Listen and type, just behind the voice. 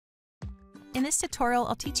In this tutorial,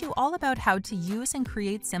 I'll teach you all about how to use and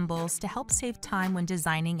create symbols to help save time when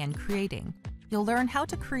designing and creating. You'll learn how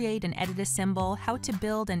to create and edit a symbol, how to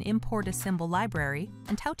build and import a symbol library,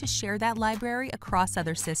 and how to share that library across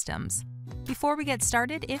other systems. Before we get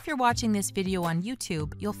started, if you're watching this video on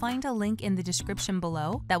YouTube, you'll find a link in the description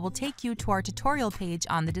below that will take you to our tutorial page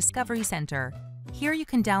on the Discovery Center. Here you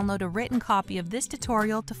can download a written copy of this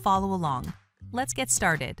tutorial to follow along. Let's get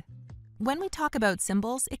started. When we talk about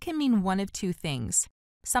symbols, it can mean one of two things.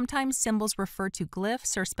 Sometimes symbols refer to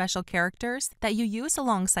glyphs or special characters that you use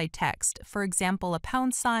alongside text, for example, a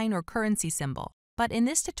pound sign or currency symbol. But in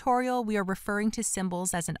this tutorial, we are referring to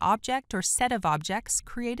symbols as an object or set of objects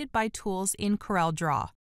created by tools in CorelDRAW.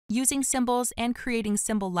 Using symbols and creating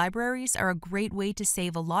symbol libraries are a great way to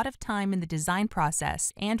save a lot of time in the design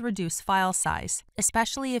process and reduce file size,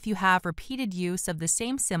 especially if you have repeated use of the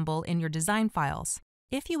same symbol in your design files.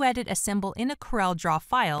 If you edit a symbol in a CorelDRAW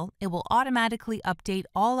file, it will automatically update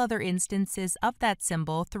all other instances of that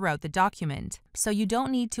symbol throughout the document, so you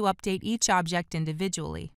don't need to update each object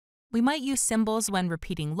individually. We might use symbols when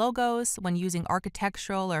repeating logos, when using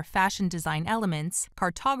architectural or fashion design elements,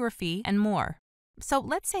 cartography, and more. So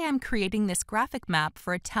let's say I'm creating this graphic map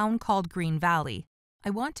for a town called Green Valley. I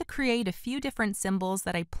want to create a few different symbols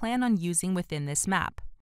that I plan on using within this map.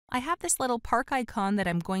 I have this little park icon that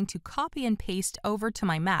I'm going to copy and paste over to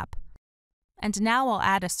my map. And now I'll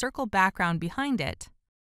add a circle background behind it.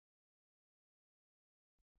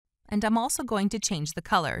 And I'm also going to change the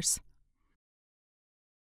colors.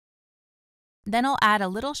 Then I'll add a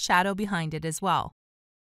little shadow behind it as well.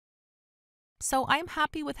 So I'm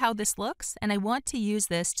happy with how this looks, and I want to use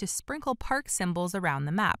this to sprinkle park symbols around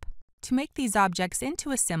the map. To make these objects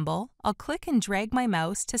into a symbol, I'll click and drag my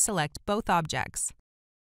mouse to select both objects.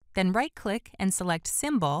 Then right-click and select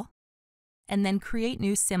Symbol, and then Create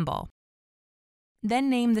New Symbol. Then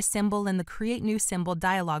name the symbol in the Create New Symbol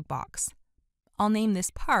dialog box. I'll name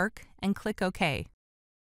this Park and click OK.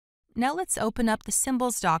 Now let's open up the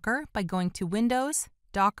Symbols Docker by going to Windows,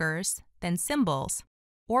 Dockers, then Symbols,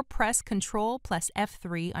 or press Ctrl plus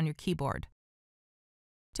F3 on your keyboard.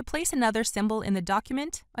 To place another symbol in the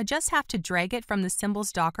document, I just have to drag it from the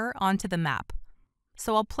Symbols Docker onto the map.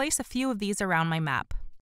 So I'll place a few of these around my map.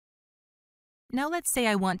 Now let's say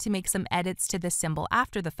I want to make some edits to the symbol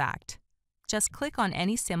after the fact. Just click on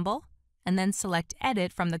any symbol, and then select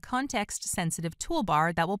Edit from the context-sensitive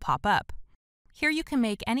toolbar that will pop up. Here you can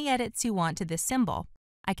make any edits you want to this symbol.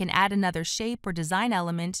 I can add another shape or design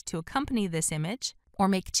element to accompany this image, or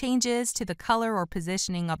make changes to the color or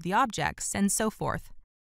positioning of the objects, and so forth.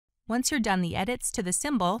 Once you're done the edits to the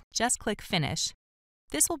symbol, just click Finish.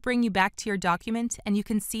 This will bring you back to your document, and you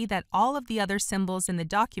can see that all of the other symbols in the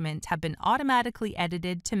document have been automatically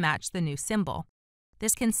edited to match the new symbol.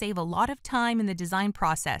 This can save a lot of time in the design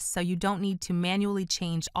process, so you don't need to manually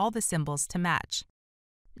change all the symbols to match.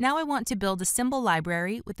 Now I want to build a symbol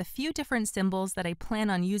library with a few different symbols that I plan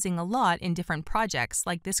on using a lot in different projects,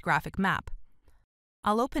 like this graphic map.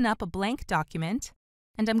 I'll open up a blank document,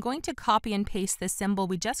 and I'm going to copy and paste the symbol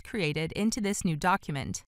we just created into this new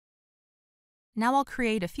document. Now I'll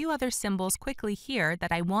create a few other symbols quickly here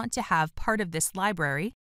that I want to have part of this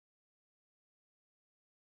library.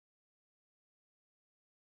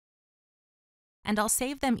 And I'll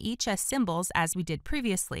save them each as symbols as we did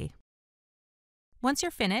previously. Once you're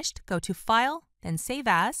finished, go to File, then Save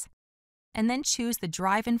As, and then choose the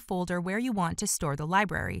drive and folder where you want to store the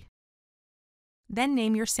library. Then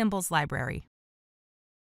name your symbols library.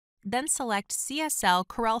 Then select CSL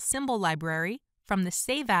Corel Symbol Library from the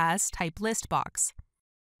Save As type list box.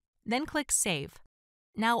 Then click Save.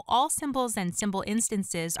 Now all symbols and symbol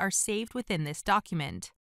instances are saved within this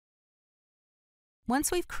document.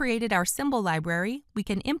 Once we've created our symbol library, we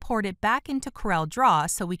can import it back into CorelDRAW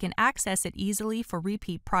so we can access it easily for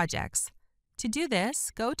repeat projects. To do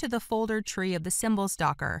this, go to the folder tree of the Symbols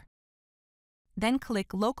Docker. Then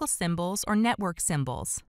click Local Symbols or Network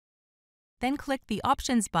Symbols. Then click the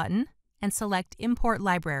Options button and select Import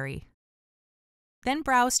Library. Then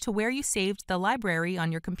browse to where you saved the library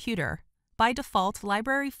on your computer. By default,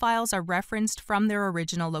 library files are referenced from their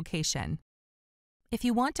original location. If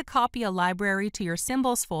you want to copy a library to your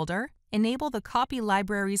Symbols folder, enable the Copy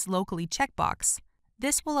Libraries Locally checkbox.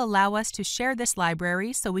 This will allow us to share this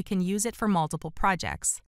library so we can use it for multiple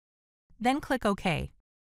projects. Then click OK.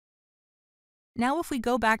 Now if we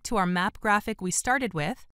go back to our map graphic we started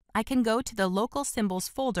with, I can go to the Local Symbols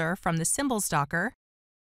folder from the Symbols Docker,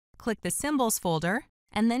 click the Symbols folder,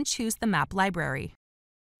 and then choose the map library.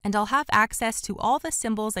 And I'll have access to all the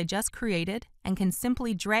symbols I just created and can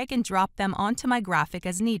simply drag and drop them onto my graphic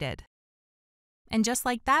as needed. And just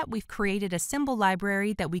like that, we've created a symbol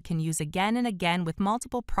library that we can use again and again with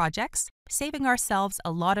multiple projects, saving ourselves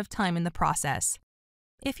a lot of time in the process.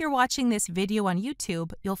 If you're watching this video on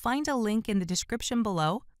YouTube, you'll find a link in the description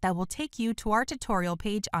below that will take you to our tutorial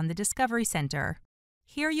page on the Discovery Center.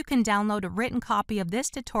 Here you can download a written copy of this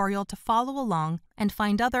tutorial to follow along and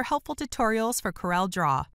find other helpful tutorials for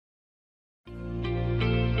CorelDRAW.